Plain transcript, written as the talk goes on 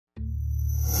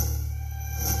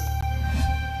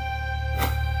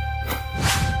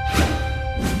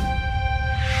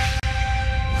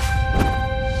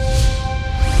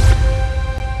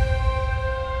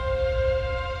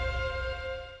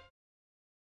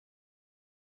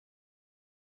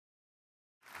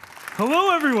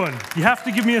Hello, everyone. You have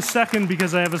to give me a second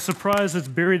because I have a surprise that's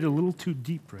buried a little too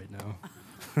deep right now.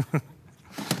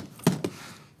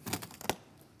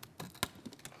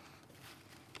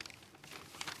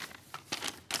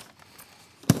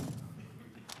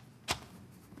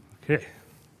 Okay.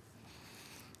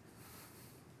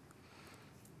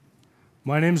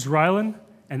 My name's Rylan,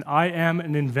 and I am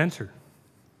an inventor.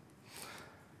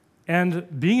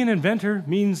 And being an inventor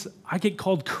means I get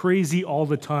called crazy all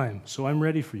the time, so I'm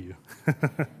ready for you.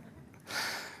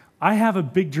 I have a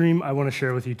big dream I want to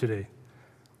share with you today.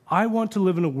 I want to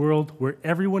live in a world where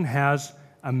everyone has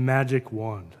a magic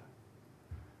wand.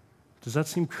 Does that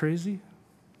seem crazy?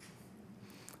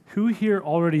 Who here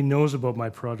already knows about my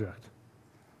project?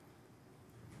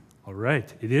 All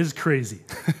right, it is crazy,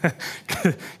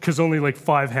 because only like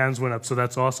 5 hands went up, so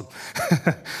that's awesome.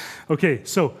 Okay,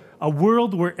 so a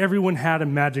world where everyone had a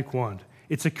magic wand.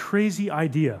 It's a crazy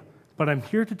idea, but I'm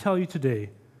here to tell you today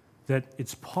that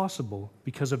it's possible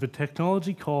because of a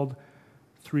technology called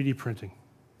 3D printing.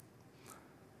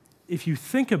 If you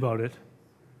think about it,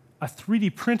 a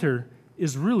 3D printer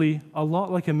is really a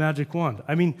lot like a magic wand.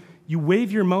 I mean, you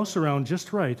wave your mouse around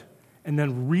just right, and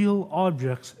then real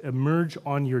objects emerge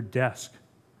on your desk.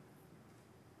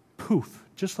 Poof,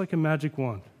 just like a magic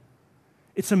wand.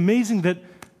 It's amazing that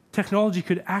technology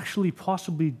could actually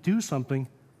possibly do something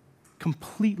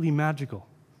completely magical,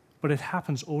 but it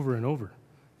happens over and over.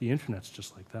 The internet's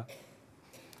just like that.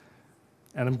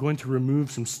 And I'm going to remove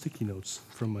some sticky notes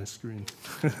from my screen.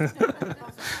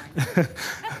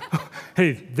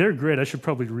 Hey, they're great. I should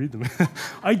probably read them.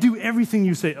 I do everything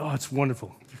you say. Oh, it's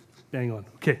wonderful. Bang on.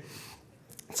 Okay.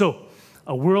 So,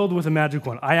 a world with a magic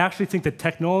wand. I actually think that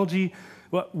technology,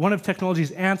 well, one of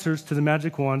technology's answers to the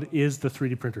magic wand is the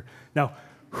 3D printer. Now,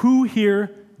 who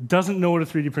here doesn't know what a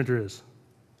 3D printer is?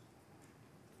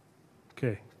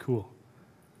 Okay, cool.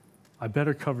 I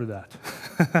better cover that.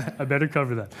 I better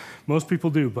cover that. Most people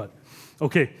do, but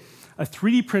okay. A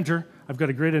 3D printer, I've got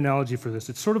a great analogy for this.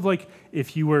 It's sort of like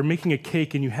if you were making a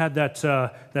cake and you had that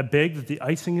bag that the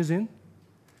icing is in.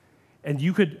 And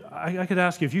you could, I could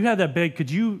ask you, if you had that bag, could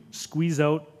you squeeze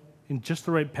out in just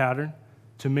the right pattern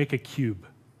to make a cube?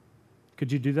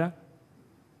 Could you do that?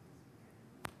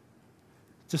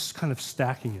 Just kind of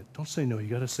stacking it. Don't say no, you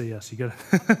gotta say yes. You gotta,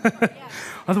 yes.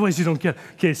 Otherwise you don't get it.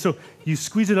 Okay, so you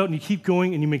squeeze it out and you keep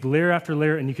going and you make layer after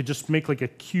layer and you could just make like a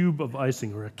cube of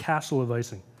icing or a castle of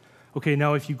icing. Okay,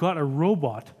 now if you got a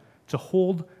robot to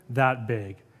hold that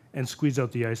bag and squeeze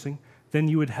out the icing, then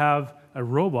you would have a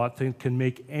robot that can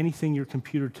make anything your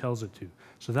computer tells it to.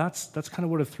 So that's kind of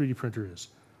what a 3D printer is.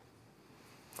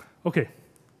 Okay,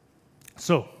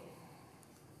 so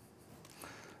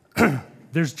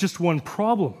there's just one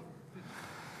problem.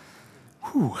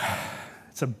 Whew.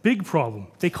 It's a big problem.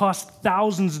 They cost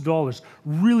thousands of dollars.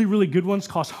 Really, really good ones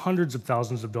cost hundreds of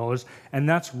thousands of dollars, and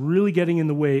that's really getting in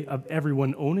the way of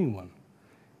everyone owning one,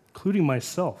 including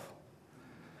myself.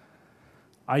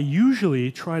 I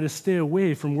usually try to stay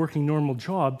away from working normal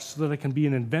jobs so that I can be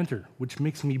an inventor, which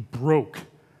makes me broke.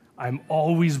 I'm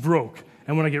always broke.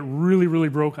 And when I get really, really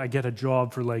broke, I get a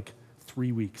job for like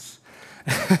 3 weeks.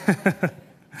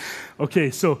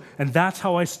 Okay, so, and that's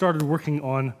how I started working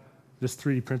on this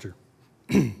 3D printer.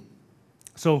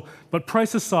 So, but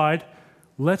price aside,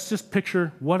 let's just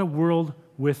picture what a world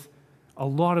with a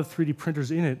lot of 3D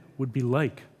printers in it would be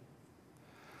like.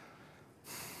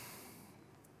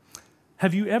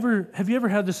 Have you ever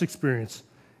had this experience?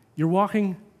 You're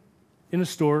walking in a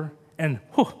store and,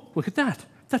 oh, look at that.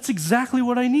 That's exactly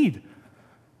what I need.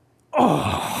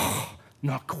 Oh,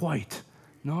 not quite.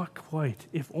 Not quite.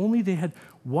 If only they had,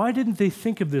 why didn't they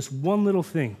think of this one little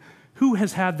thing? Who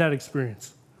has had that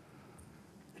experience?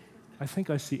 I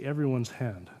think I see everyone's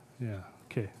hand. Yeah,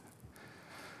 okay.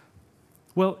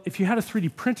 Well, if you had a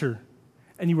 3D printer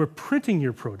and you were printing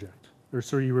your project, or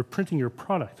sorry, you were printing your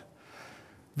product,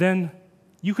 then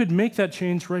you could make that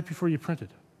change right before you printed.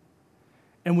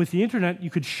 And with the internet, you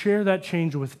could share that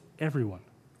change with everyone.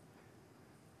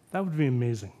 That would be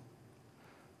amazing.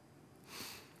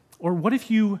 Or what if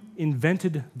you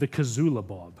invented the Kazula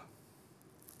Bob?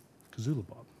 Kazula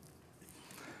Bob.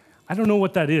 I don't know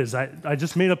what that is. I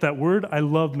just made up that word. I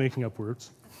love making up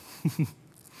words.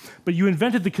 But you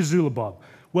invented the Kazula Bob.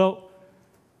 Well,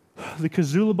 the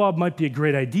Kazula Bob might be a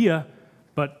great idea,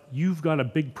 but you've got a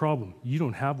big problem. You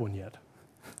don't have one yet.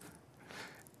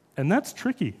 And that's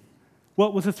tricky.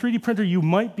 Well, with a 3D printer, you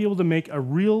might be able to make a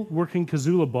real working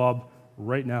Kazula Bob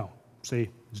right now.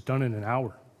 Say, it's done in an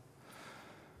hour.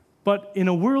 But in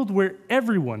a world where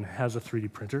everyone has a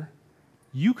 3D printer,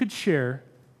 you could share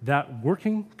that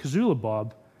working Kazula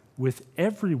Bob with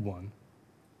everyone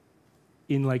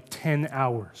in like 10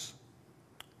 hours.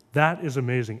 That is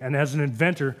amazing. And as an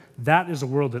inventor, that is a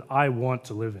world that I want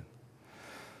to live in.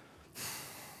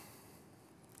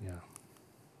 Yeah.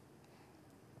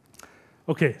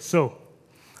 Okay, so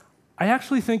I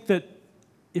actually think that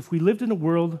if we lived in a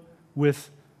world with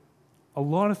a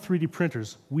lot of 3D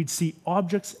printers, we'd see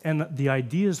objects and the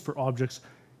ideas for objects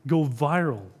go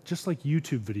viral, just like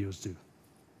YouTube videos do.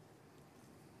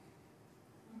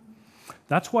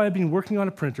 That's why I've been working on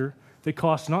a printer that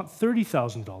costs not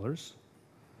 $30,000,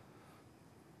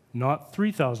 not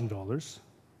 $3,000,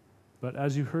 but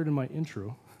as you heard in my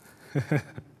intro,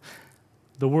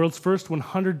 the world's first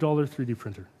 $100 3D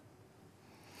printer.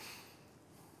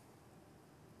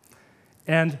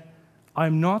 And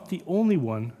I'm not the only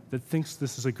one that thinks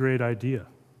this is a great idea.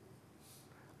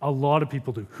 A lot of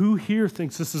people do. Who here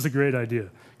thinks this is a great idea?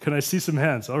 Can I see some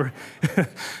hands? All right.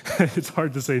 It's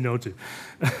hard to say no to.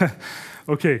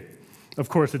 Okay, of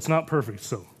course, it's not perfect,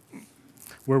 so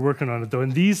we're working on it, though.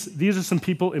 And these are some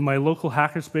people in my local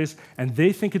hackerspace, and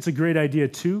they think it's a great idea,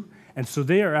 too. And so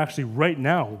they are actually right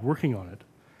now working on it.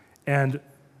 And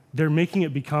they're making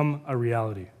it become a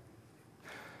reality.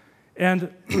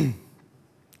 And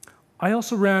I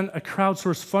also ran a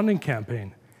crowdsourced funding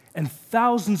campaign, and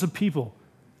thousands of people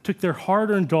took their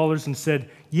hard-earned dollars and said,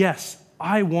 yes,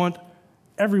 I want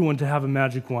everyone to have a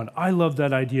magic wand. I love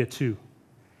that idea, too.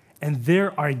 And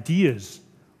their ideas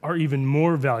are even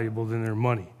more valuable than their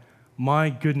money. My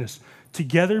goodness.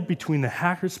 Together, between the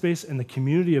hackerspace and the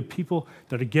community of people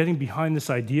that are getting behind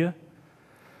this idea,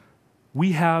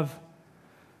 we have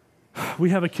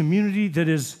a community that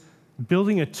is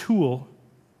building a tool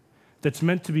that's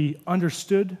meant to be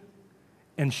understood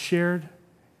and shared,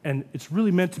 and it's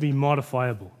really meant to be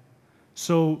modifiable.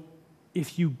 So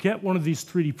if you get one of these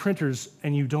 3D printers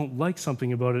and you don't like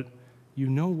something about it, you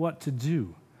know what to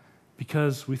do,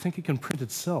 because we think it can print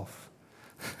itself.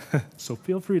 So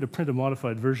feel free to print a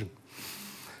modified version.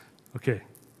 Okay.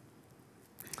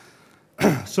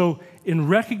 So in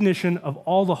recognition of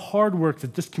all the hard work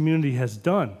that this community has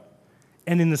done,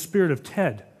 and in the spirit of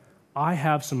TED, I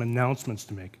have some announcements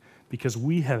to make, because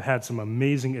we have had some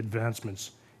amazing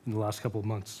advancements in the last couple of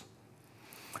months.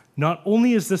 Not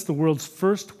only is this the world's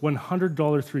first $100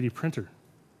 3D printer,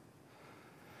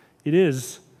 it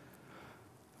is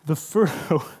the first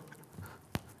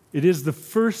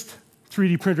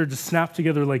 3D printer to snap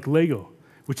together like Lego,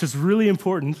 which is really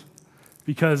important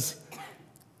because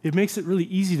it makes it really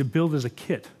easy to build as a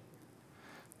kit.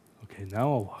 Okay,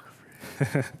 now I'll walk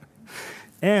over it.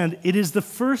 And it is the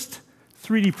first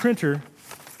 3D printer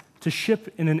to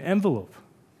ship in an envelope.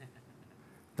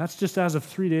 That's just as of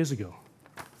 3 days ago.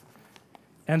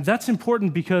 And that's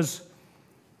important because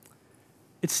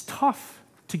it's tough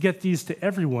to get these to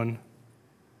everyone,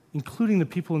 including the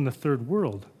people in the third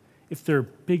world, if they're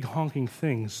big honking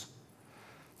things.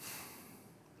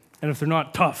 And if they're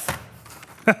not tough.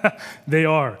 They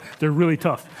are. They're really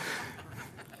tough.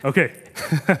 Okay.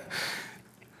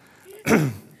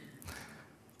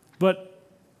 But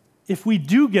if we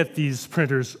do get these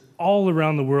printers all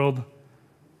around the world,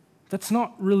 that's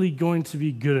not really going to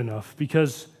be good enough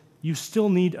because you still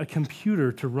need a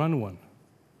computer to run one.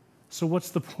 So what's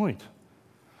the point?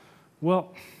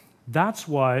 Well, that's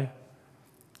why,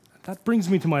 that brings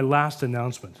me to my last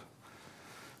announcement.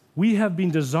 We have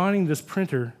been designing this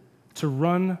printer to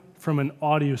run from an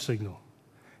audio signal.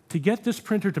 To get this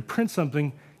printer to print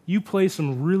something, you play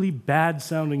some really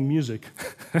bad-sounding music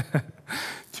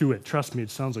to it. Trust me, it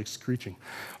sounds like screeching.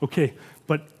 Okay,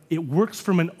 but it works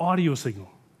from an audio signal.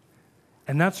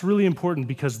 And that's really important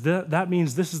because that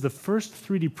means this is the first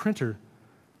 3D printer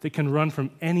that can run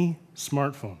from any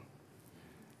smartphone.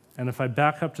 And if I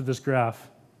back up to this graph,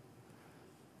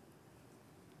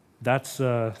 that's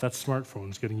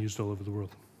smartphones getting used all over the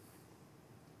world.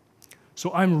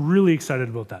 So I'm really excited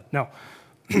about that. Now,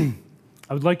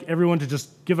 I would like everyone to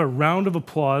just give a round of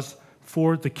applause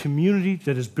for the community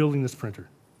that is building this printer.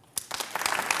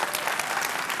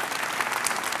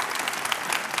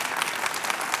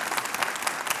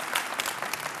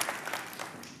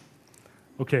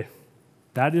 Okay,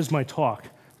 that is my talk,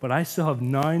 but I still have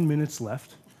 9 minutes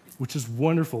left, which is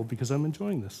wonderful because I'm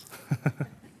enjoying this.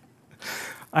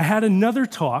 I had another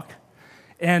talk,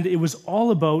 and it was all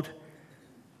about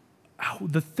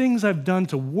the things I've done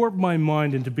to warp my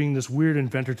mind into being this weird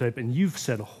inventor type, and you've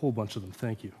said a whole bunch of them,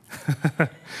 thank you.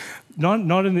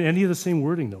 Not in any of the same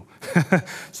wording, though.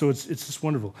 So it's just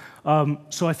wonderful.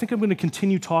 So I think I'm going to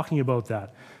continue talking about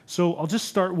that. So I'll just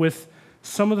start with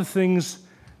some of the things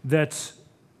that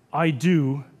I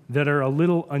do that are a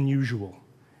little unusual,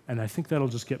 and I think that'll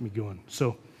just get me going.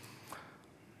 So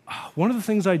one of the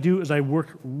things I do is I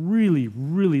work really,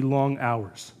 really long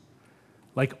hours.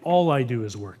 Like, all I do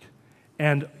is work.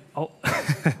 And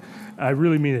I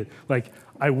really mean it. Like,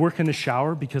 I work in the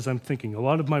shower because I'm thinking. A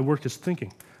lot of my work is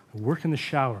thinking. I work in the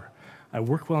shower. I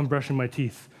work while I'm brushing my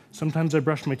teeth. Sometimes I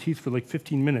brush my teeth for like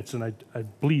 15 minutes and I'm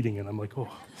bleeding and I'm like,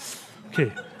 oh,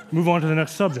 okay, move on to the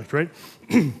next subject, right?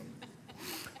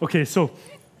 Okay, so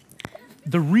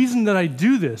the reason that I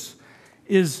do this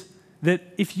is that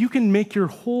if you can make your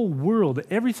whole world,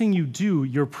 everything you do,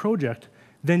 your project,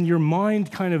 then your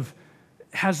mind kind of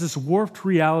has this warped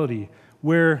reality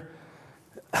where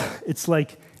it's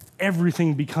like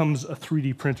everything becomes a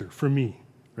 3D printer for me,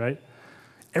 right?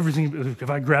 Everything, if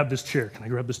I grab this chair, can I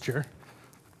grab this chair?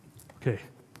 Okay.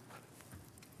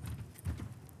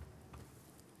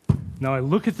 Now I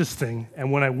look at this thing,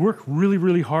 and when I work really,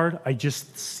 really hard, I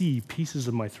just see pieces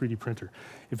of my 3D printer.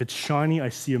 If it's shiny, I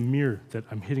see a mirror that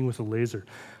I'm hitting with a laser.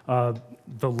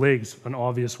 The legs, an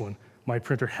obvious one. My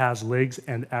printer has legs,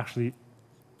 and actually,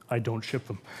 I don't ship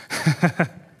them.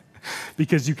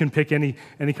 Because you can pick any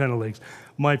kind of legs.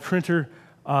 My printer,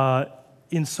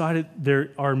 inside it, there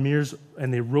are mirrors,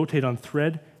 and they rotate on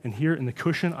thread, and here in the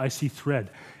cushion, I see thread.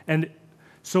 And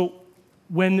so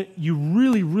when you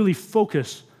really, really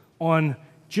focus on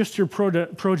just your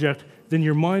project, then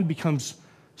your mind becomes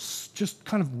just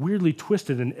kind of weirdly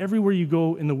twisted, and everywhere you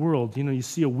go in the world, you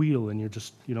see a wheel, and you're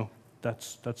just,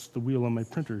 that's the wheel on my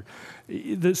printer.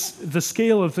 The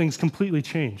scale of things completely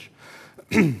change.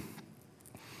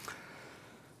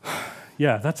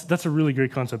 Yeah, that's a really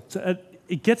great concept.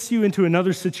 It gets you into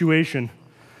another situation.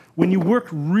 When you work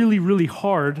really, really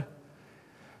hard,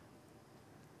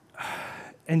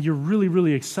 and you're really,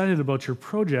 really excited about your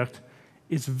project,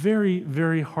 it's very,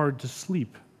 very hard to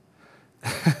sleep.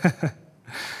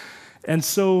 And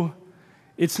so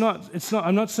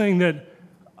I'm not saying that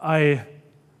I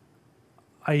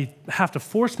have to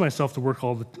force myself to work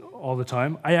all the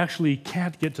time. I actually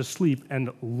can't get to sleep and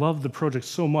love the project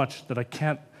so much that I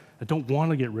don't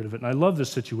want to get rid of it. And I love this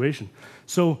situation.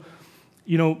 So,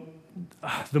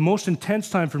 the most intense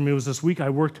time for me was this week. I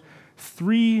worked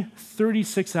 3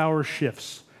 36-hour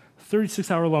shifts,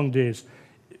 36-hour-long days.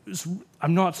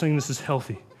 I'm not saying this is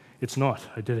healthy. It's not.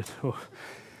 I did it. Oh,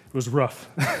 it was rough.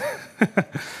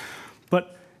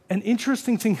 But an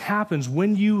interesting thing happens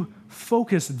when you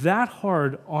focus that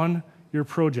hard on your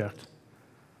project.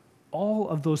 All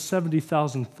of those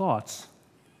 70,000 thoughts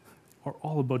are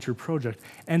all about your project.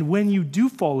 And when you do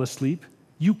fall asleep,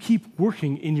 you keep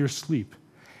working in your sleep.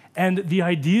 And the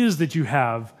ideas that you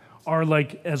have are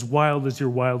like as wild as your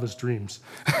wildest dreams.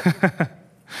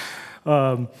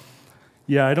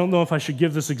 Yeah, I don't know if I should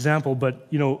give this example, but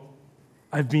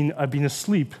I've been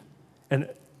asleep,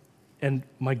 and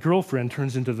my girlfriend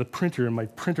turns into the printer, and my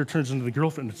printer turns into the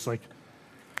girlfriend. It's like,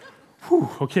 whew,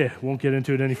 okay, won't get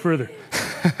into it any further.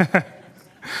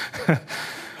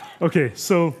 Okay,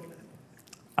 so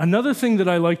another thing that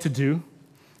I like to do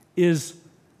is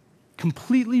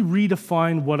completely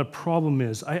redefine what a problem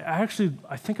is. I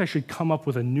think I should come up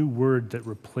with a new word that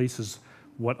replaces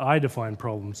what I define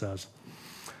problems as.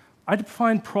 I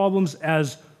define problems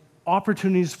as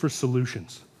opportunities for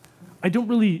solutions. I don't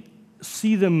really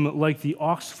see them like the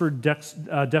Oxford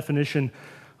definition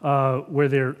where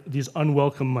they're these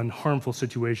unwelcome and harmful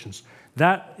situations.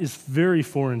 That is very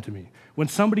foreign to me. When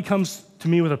somebody comes to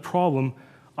me with a problem,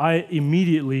 I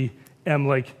immediately am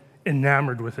like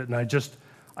enamored with it, and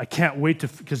I can't wait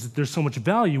because there's so much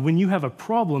value. When you have a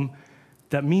problem,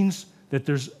 that means that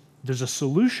there's a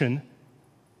solution.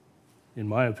 In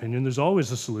my opinion, there's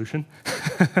always a solution.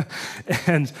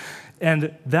 and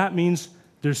that means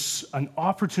there's an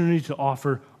opportunity to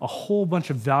offer a whole bunch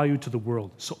of value to the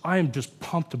world. So I am just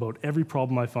pumped about every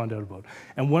problem I find out about.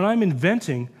 And when I'm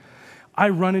inventing, I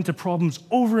run into problems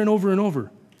over and over and over.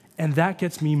 And that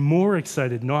gets me more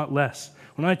excited, not less.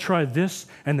 When I try this,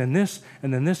 and then this,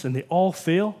 and then this, and they all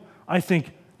fail, I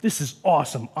think, this is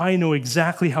awesome. I know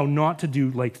exactly how not to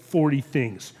do like 40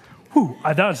 things. Whew,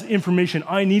 that's information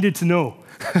I needed to know.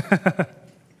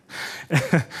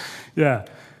 Yeah.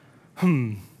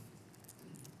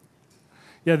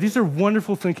 Yeah, these are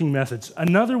wonderful thinking methods.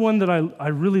 Another one that I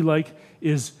really like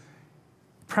is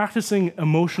practicing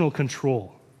emotional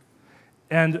control.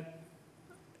 And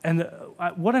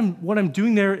what I'm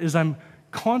doing there is I'm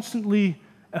constantly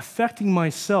affecting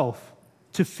myself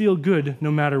to feel good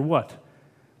no matter what.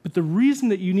 But the reason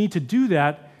that you need to do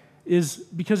that is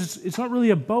because it's not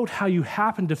really about how you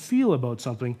happen to feel about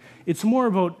something. It's more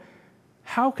about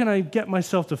how can I get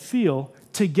myself to feel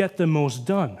to get the most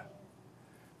done.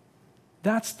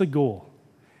 That's the goal.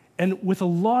 And with a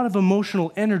lot of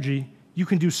emotional energy, you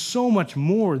can do so much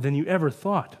more than you ever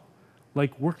thought.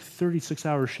 like work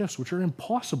 36-hour shifts, which are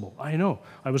impossible. I know.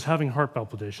 I was having heart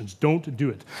palpitations. Don't do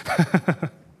it.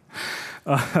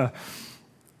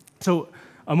 So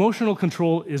emotional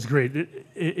control is great.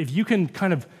 If you can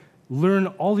kind of learn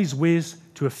all these ways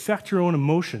to affect your own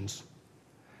emotions,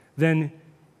 then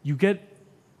you get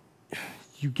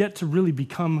to really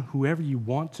become whoever you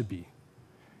want to be.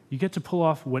 You get to pull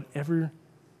off whatever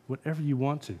you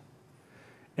want to.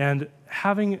 And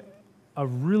having a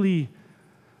really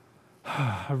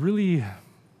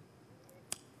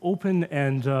open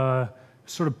and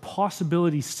sort of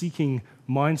possibility-seeking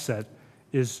mindset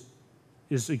is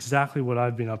exactly what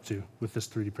I've been up to with this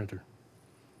 3D printer.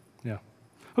 Yeah.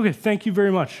 Okay, thank you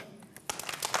very much.